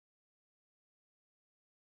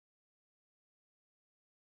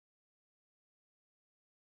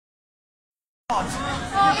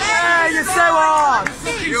Yeah, you're so hard!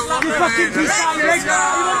 You fucking piece of leg! You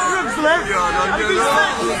want drugs, Liv?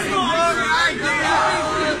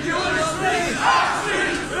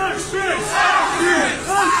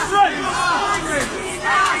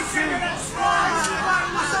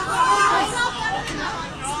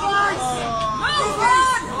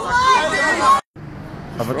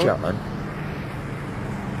 Have a chat, man.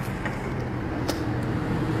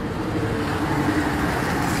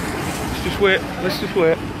 Let's just wait. Let's just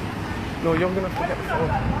wait. No, you're gonna have to get the phone.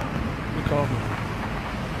 Record me.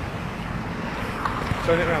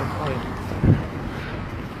 Turn it around. Oh, yeah.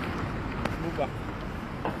 Move back.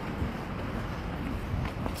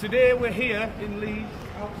 Today we're here in Leeds,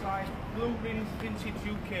 outside Blue Rins Vintage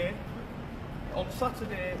UK. On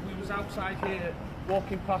Saturday we was outside here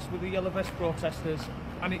walking past with the yellow vest protesters,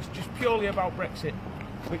 and it's just purely about Brexit.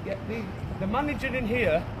 But yet the manager in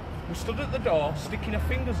here was stood at the door sticking her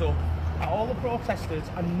fingers up at all the protesters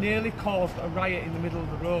and nearly caused a riot in the middle of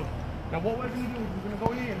the road. Now what we're going to do is we're going to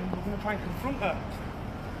go in here and we're going to try and confront her.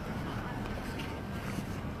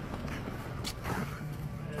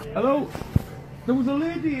 Hello? There was a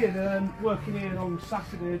lady here working here on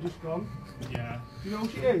Saturday just gone. Yeah. Do you know who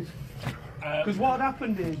she is? Because what had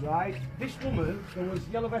happened is, right, this woman, there was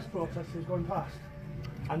yellow vest protesters going past,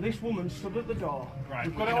 and this woman stood at the door. Right,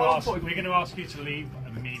 we're going to ask you to leave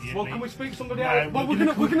immediately. Well, can we speak to somebody else? Well, we're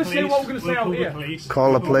going to say what we're going to say out here.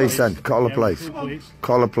 Call the police then. Call the police.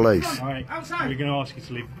 Call the police. All right. Outside. We're going to ask you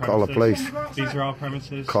to leave the premises. Call the police. These are our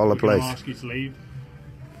premises. Call the police. We're going to ask you to leave.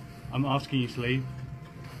 I'm asking you to leave.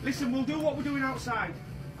 Listen, we'll do what we're doing outside.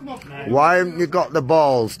 Come on. No. Why haven't you got the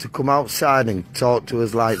balls to come outside and talk to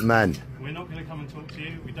us like men? We're not going to come and talk to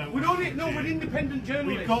you. We don't. We're independent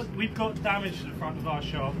journalists. We've got damage to the front of our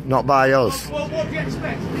shop. Not by us. Well, what do you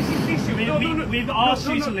expect? This is the issue. We've asked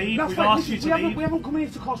you to leave. We've asked you to leave. We haven't come here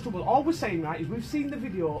to cause trouble. All we're saying, right, is we've seen the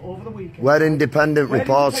video over the weekend. We're independent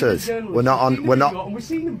reporters. We're not on. We're not. And we've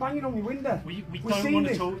seen them banging on your window. We don't want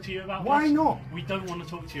to talk to you about this. Why not? We don't want to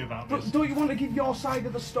talk to you about this. But don't you want to give your side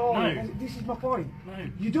of the story? No. This is my point. No.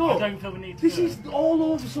 You don't? I don't feel the need to This do is it. all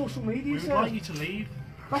over social media, We would sir. like you to leave.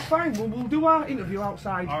 That's fine. We'll do our interview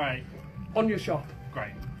outside. All right. On your shop.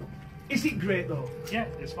 Great. Is it great though? Yeah,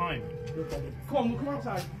 it's fine. No problem. Come on, we'll come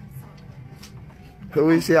outside. Who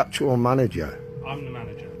is the actual manager? I'm the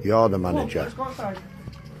manager. You're the Come on, manager. let's go outside.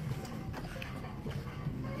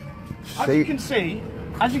 As you can see,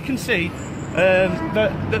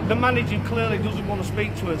 the manager clearly doesn't want to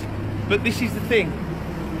speak to us. But this is the thing.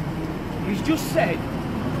 He's just said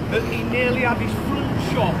that he nearly had his front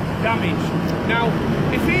shop damaged. Now,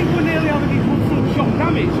 if he were nearly having his front shop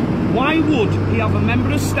damaged, why would he have a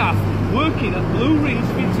member of staff working at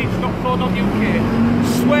bluerinsvintage.co.uk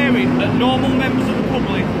swearing at normal members of the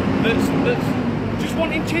public that's just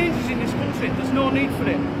wanting changes in this country? There's no need for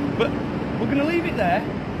it. But we're going to leave it there.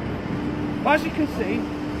 As you can see,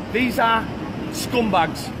 these are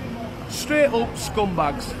scumbags. Straight up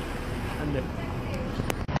scumbags. And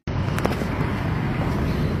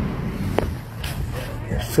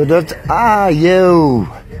So that you.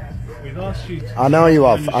 We've asked you to. I know you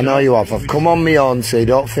have. I know you have. I've come on my own, so you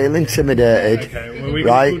don't feel intimidated. Okay, well, we're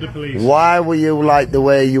right? going to call the police. Why were you like the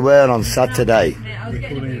way you were on Saturday? We're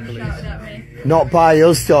calling the police. Not by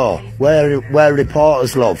us though. We're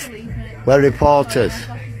reporters, love. We're reporters.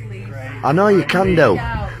 I know you can do.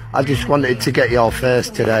 I just wanted to get your face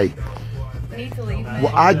today.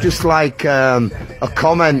 Well, I'd just like a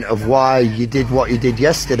comment of why you did what you did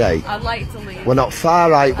yesterday. I'd like to leave. We're not far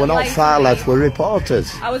right, we're not far left, we're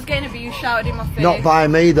reporters. I was getting abuse shouted in my face. Not by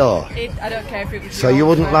me though. I don't care if it was So you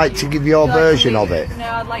wouldn't like to give your version of it? No,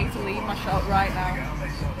 I'd like to leave my shop right now.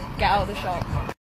 Get out of the shop.